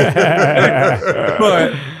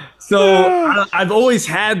 But so I've always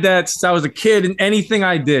had that since I was a kid, and anything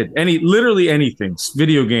I did, literally anything,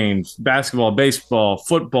 video games, basketball, baseball,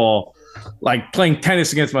 football, like playing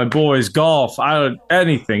tennis against my boys, golf,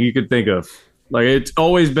 anything you could think of. Like, it's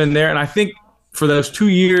always been there. And I think for those 2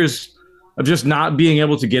 years of just not being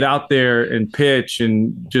able to get out there and pitch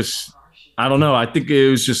and just, I don't know. I think it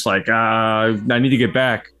was just like, I need to get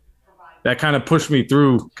back. That kind of pushed me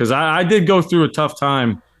through, because I did go through a tough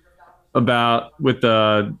time with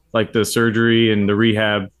the surgery and the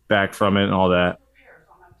rehab back from it and all that.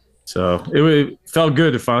 So it felt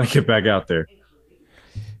good to finally get back out there.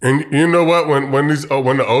 And you know what? When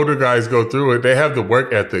the older guys go through it, they have the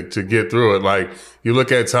work ethic to get through it. Like, you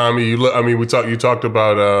look at Tommy. You talked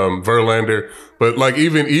about Verlander, but like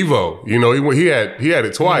even Evo, he had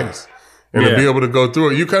it twice, and to be able to go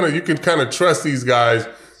through it, you can kind of trust these guys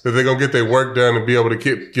that they're gonna get their work done and be able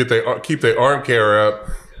to keep their arm care up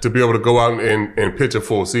to be able to go out and pitch a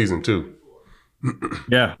full season too.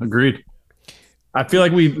 Yeah, agreed. I feel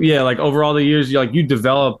like like over all the years, you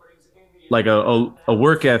develop like a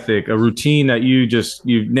work ethic, a routine that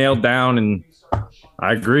you've nailed down. And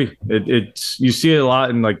I agree. You see it a lot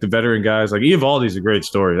in like the veteran guys. Like Eovaldi's a great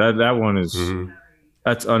story. That one is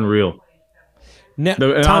that's unreal. Now,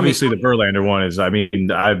 and Tommy, obviously the Verlander one is. I mean,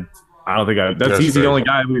 I don't think he's the only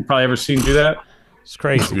guy we've probably ever seen do that. It's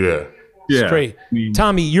crazy. Yeah. It's great.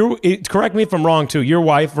 Tommy, correct me if I'm wrong too. Your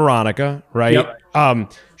wife, Veronica, right?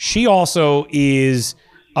 Yep. She also is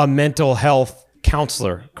a mental health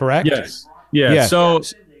counselor, correct? Yes. Yeah. So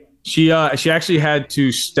she actually had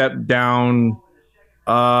to step down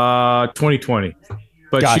 2020.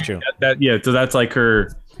 But got you. So that's like her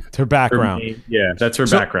background. That's her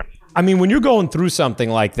background. I mean, when you're going through something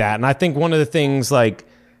like that, and I think one of the things like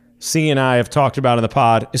C and I have talked about in the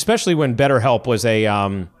pod, especially when BetterHelp was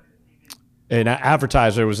an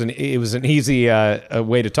advertiser, it was an easy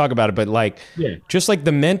way to talk about it. But just like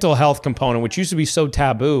the mental health component, which used to be so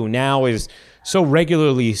taboo, now is so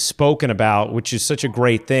regularly spoken about, which is such a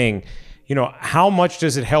great thing. How much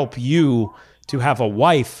does it help you to have a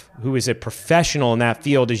wife who is a professional in that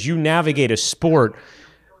field as you navigate a sport?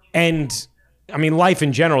 And I mean, life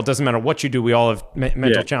in general, it doesn't matter what you do. We all have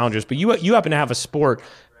mental challenges, but you happen to have a sport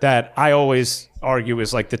that I always argue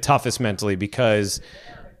is like the toughest mentally because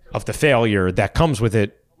of the failure that comes with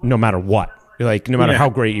it, no matter what. Like, no matter how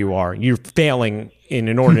great you are, you're failing in an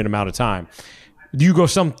inordinate amount of time. You go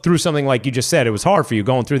through something like you just said, it was hard for you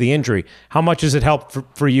going through the injury. How much does it help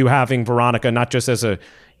for you having Veronica, not just as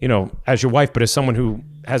as your wife, but as someone who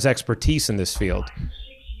has expertise in this field?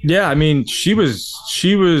 Yeah, I mean, she was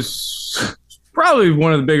probably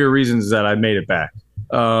one of the bigger reasons that I made it back.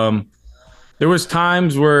 There was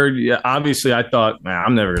times where, obviously, I thought, man,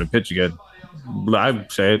 I'm never going to pitch again. I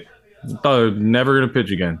say it. I thought I was never going to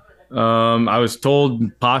pitch again. I was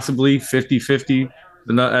told possibly 50-50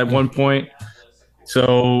 at one point.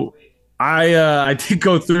 So I did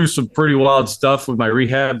go through some pretty wild stuff with my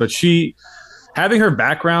rehab, but having her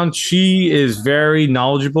background, she is very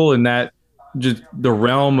knowledgeable in that just the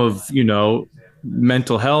realm of,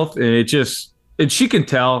 mental health. And she can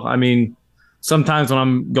tell. I mean, sometimes when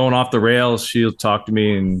I'm going off the rails, she'll talk to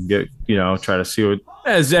me and try to see what,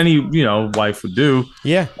 as any, wife would do.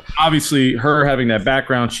 Yeah. Obviously, her having that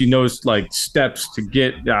background, she knows like steps to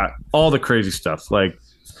get all the crazy stuff. Like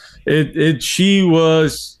she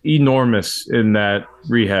was enormous in that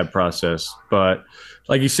rehab process. But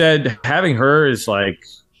like you said, having her is like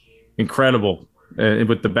incredible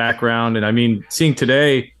with the background. And I mean, seeing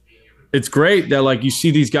today, it's great that like you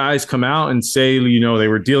see these guys come out and say, they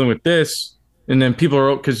were dealing with this. And then people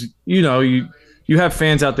are, because, you have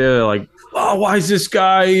fans out there that are like, oh, why is this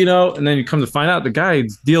guy, and then you come to find out the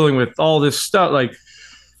guy's dealing with all this stuff. Like,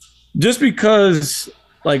 just because,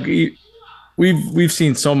 like, we've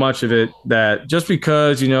seen so much of it that just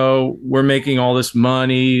because, we're making all this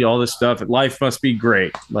money, all this stuff, life must be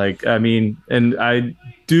great. Like, I mean, and I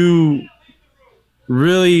do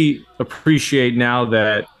really appreciate now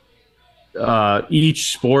that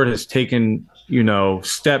each sport has taken,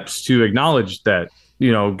 steps to acknowledge that,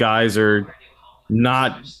 guys are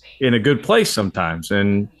not in a good place sometimes.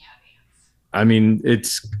 And I mean,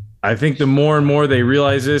 I think the more and more they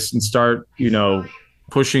realize this and start,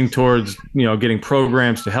 pushing towards, getting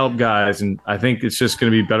programs to help guys. And I think it's just going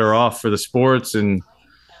to be better off for the sports and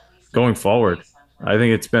going forward. I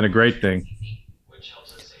think it's been a great thing.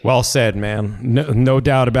 Well said, man. No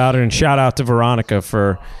doubt about it. And shout out to Veronica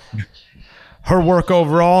for her work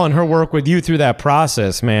overall and her work with you through that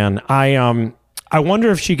process, man. I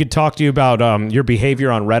wonder if she could talk to you about your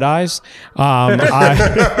behavior on red eyes.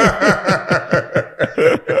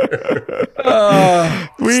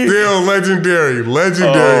 Still legendary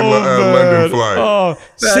London flight. Oh,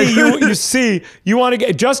 you want to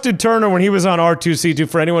get Justin Turner when he was on R2C2.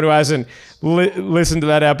 For anyone who hasn't listened to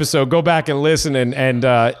that episode, go back and listen,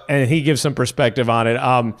 and he gives some perspective on it.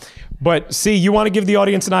 But you want to give the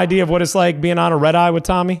audience an idea of what it's like being on a red eye with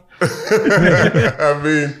Tommy? I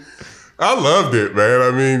mean, I loved it, man. I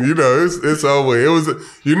mean, it's always,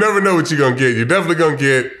 you never know what you're going to get. You're definitely going to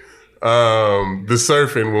get the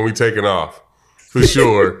surfing when we taking off, for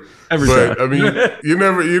sure. But I mean, you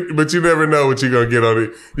never know what you're going to get on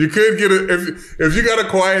it. You could get if you got a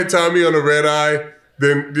quiet Tommy on a red eye,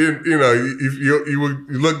 then you would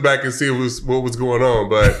look back and see what was going on.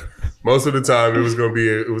 But most of the time, it was going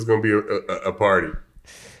to be a party.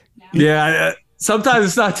 Yeah, sometimes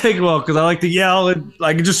it's not taken well because I like to yell and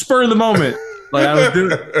like just spur the moment. Like I would do,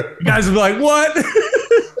 you guys would be like, "What?"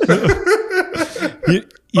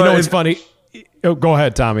 It's funny. Oh, go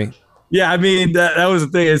ahead, Tommy. Yeah, I mean that was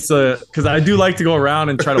the thing. It's because I do like to go around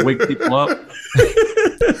and try to wake people up.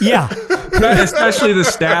 Yeah, especially the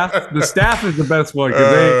staff. The staff is the best one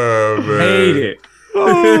because they hate it.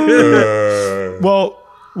 Well,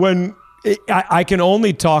 when I can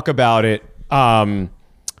only talk about it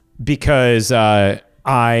because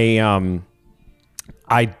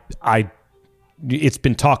it's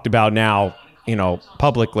been talked about now,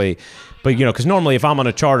 publicly. But, because normally if I'm on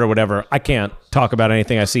a charter or whatever, I can't talk about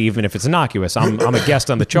anything I see, even if it's innocuous. I'm a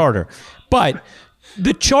guest on the charter. But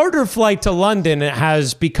the charter flight to London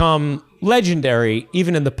has become legendary,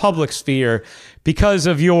 even in the public sphere, because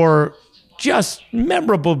of your just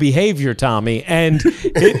memorable behavior, Tommy. And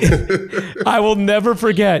I will never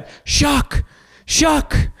forget, Shuck.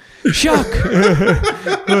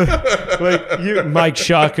 Like you, Mike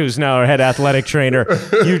Shuck, who's now our head athletic trainer,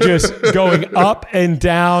 you just going up and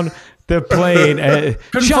down the plane.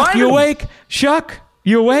 Shuck, you awake? Shuck,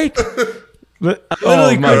 you awake?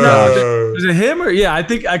 Oh my gosh! Was it him or I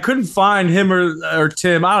think I couldn't find him or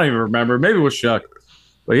Tim. I don't even remember. Maybe it was Shuck.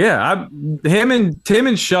 But yeah, Tim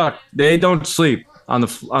and Shuck, they don't sleep on the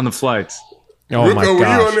flights. Oh Rico, my gosh! Were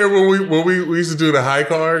you on there when we used to do the high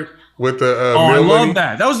card with the? I love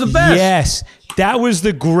that. That was the best. Yes, that was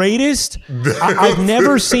the greatest. I've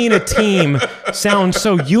never seen a team sound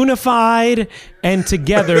so unified and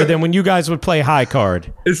together than when you guys would play high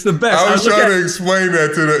card. It's the best. I was trying to explain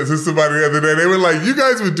that to somebody the other day. They were like, "You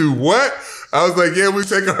guys would do what?" I was like, "Yeah, we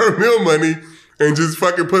take our meal money and just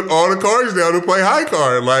fucking put all the cards down and play high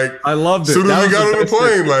card." Like, I loved it. As soon as we got on the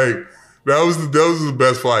plane, like those was the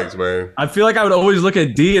best flights, man. I feel like I would always look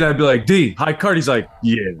at D and I'd be like, "D, high card." He's like,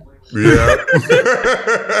 "Yeah." Yeah.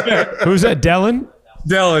 Who's that? Dylan,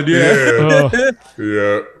 yeah.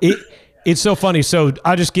 Yeah. It's so funny. So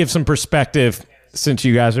I'll just give some perspective since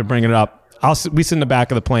you guys are bringing it up. We sit in the back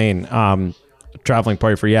of the plane, traveling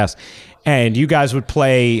party for Yes, and you guys would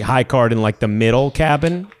play high card in like the middle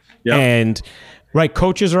cabin. Yep. And right,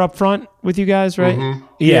 coaches are up front with you guys, right? Mm-hmm.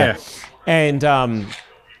 Yeah. And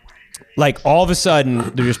like all of a sudden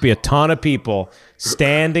there'd just be a ton of people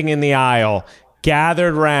standing in the aisle,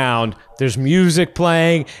 gathered round. There's music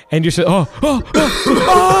playing, and you say, "Oh!"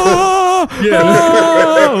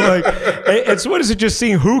 Like, it's what is it? Just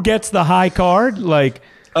seeing who gets the high card, like.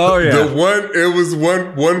 Oh yeah, it was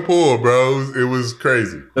one pull, bro. It was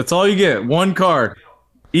crazy. That's all you get, one card,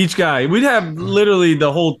 each guy. We'd have literally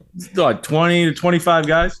the whole 20 to 25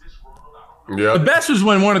 guys. Yeah. The best was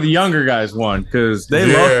when one of the younger guys won because they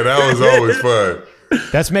loved that was always fun.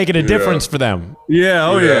 That's making a difference for them. Yeah,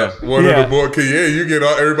 One of the boys, you get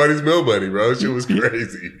everybody's meal money, bro. Shit was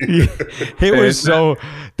crazy. It was so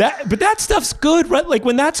but that stuff's good, right? Like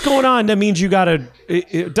when that's going on, that means you gotta.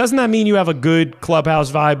 Doesn't that mean you have a good clubhouse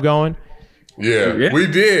vibe going? Yeah, we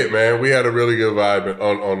did, man. We had a really good vibe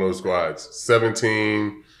on those squads.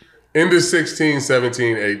 17, into 16,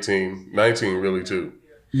 17, 18, 19, really too.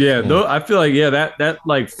 Yeah, I feel like that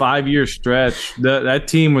like 5-year stretch, that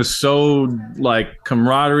team was so like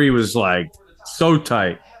camaraderie was like so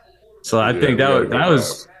tight. So I think that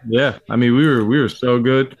was I mean we were so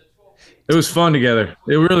good. It was fun together.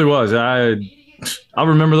 It really was. I'll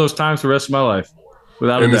remember those times for the rest of my life.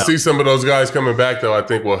 Without and a to doubt. see some of those guys coming back though, I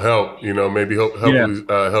think will help. Maybe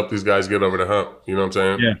help these guys get over the hump. You know what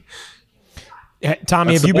I'm saying? Yeah.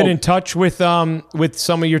 Tommy, have you been in touch with some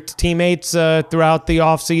of your teammates throughout the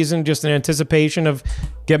offseason, just in anticipation of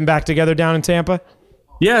getting back together down in Tampa?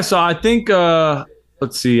 Yeah, so I think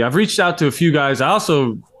let's see. I've reached out to a few guys. I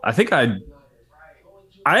think I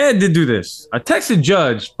had to do this. I texted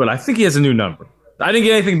Judge, but I think he has a new number. I didn't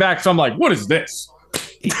get anything back, so I'm like, what is this?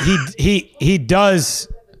 He does.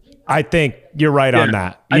 I think you're right on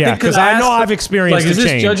that. Yeah, because I know I've experienced like, is this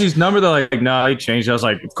change. Judge's number? They're like, no, he changed. I was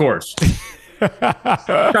like, of course.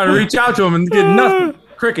 Trying to reach out to him and get nothing.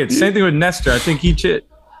 Crickets. Same thing with Nestor. I think he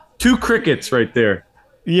 2 crickets right there.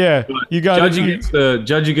 Yeah, you got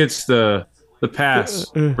Judge gets the pass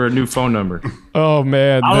for a new phone number. Oh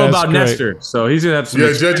man, I don't know about great. Nestor, so he's gonna have some. Yeah,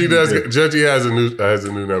 Judgy has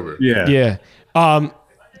a new number. Yeah.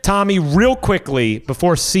 Tommy, real quickly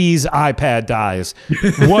before C's iPad dies,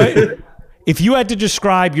 what if you had to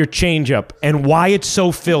describe your changeup and why it's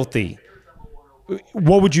so filthy?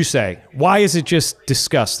 What would you say? Why is it just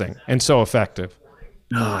disgusting and so effective?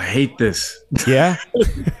 Oh, I hate this. Yeah?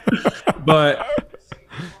 But,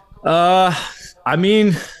 I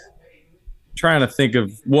mean, trying to think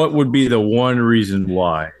of what would be the one reason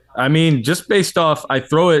why. I mean, just based off, I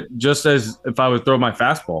throw it just as if I would throw my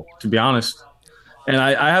fastball, to be honest. And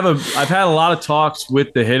I've had a lot of talks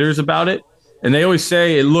with the hitters about it, and they always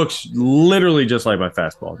say it looks literally just like my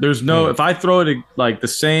fastball. There's no, if I throw it like the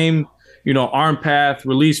same, arm path,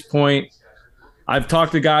 release point. I've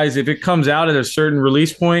talked to guys, if it comes out at a certain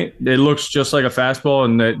release point, it looks just like a fastball,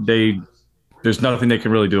 and that there's nothing they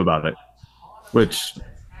can really do about it, which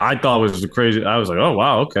I thought was crazy. I was like, oh,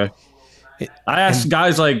 wow, okay. I asked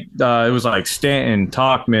guys like, it was like Stanton,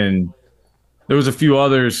 Talkman. There was a few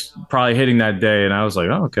others probably hitting that day, and I was like,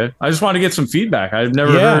 oh, okay. I just wanted to get some feedback. I've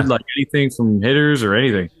never heard like anything from hitters or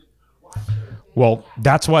anything. Well,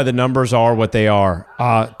 that's why the numbers are what they are.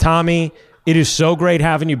 Tommy, it is so great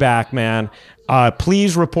having you back, man.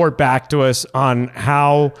 Please report back to us on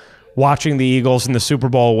how watching the Eagles in the Super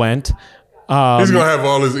Bowl went. He's going to have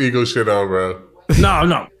all his Eagles shit on, bro.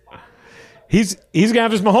 No. He's going to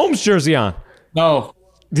have his Mahomes jersey on. No.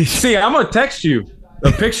 See, I'm going to text you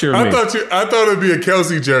a picture of me. I thought it'd be a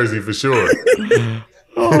Kelsey jersey for sure.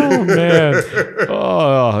 Oh, man.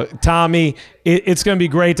 Oh, Tommy, it's going to be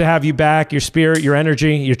great to have you back. Your spirit, your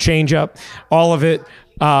energy, your change-up, all of it.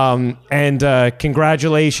 And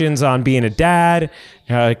congratulations on being a dad.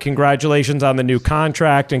 Congratulations on the new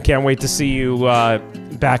contract, and can't wait to see you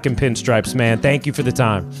back in pinstripes, man. Thank you for the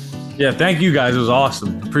time. Yeah, thank you guys. It was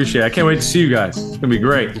awesome. Appreciate it. I can't wait to see you guys. It's going to be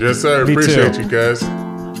great. Yes, sir. Me Appreciate too. you guys.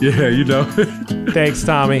 Yeah, Thanks,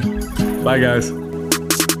 Tommy. Bye, guys.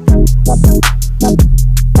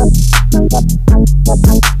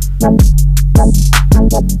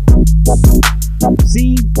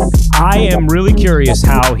 See, I am really curious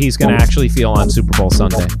how he's going to actually feel on Super Bowl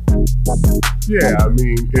Sunday. Yeah, I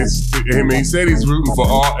mean, he said he's rooting for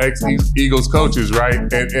all ex-Eagles coaches,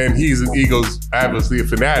 right? And he's an Eagles, obviously a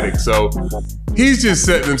fanatic. So he's just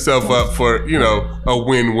setting himself up for, a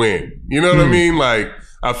win-win. You know what I mean? Like,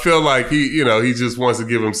 I feel like he just wants to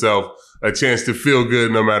give himself a chance to feel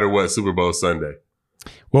good no matter what Super Bowl Sunday.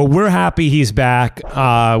 Well, we're happy he's back.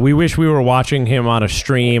 We wish we were watching him on a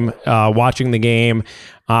stream, watching the game.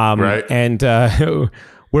 Right. And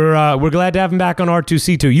we're glad to have him back on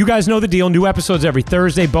R2C2. You guys know the deal. New episodes every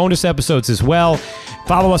Thursday, bonus episodes as well.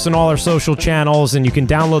 Follow us on all our social channels, and you can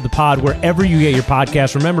download the pod wherever you get your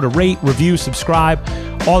podcast. Remember to rate, review, subscribe.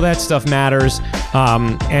 All that stuff matters,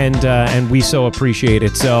 and we so appreciate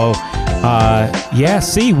it. So,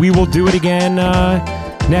 we will do it again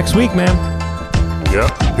next week, man.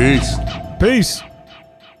 Yep. Peace. Peace.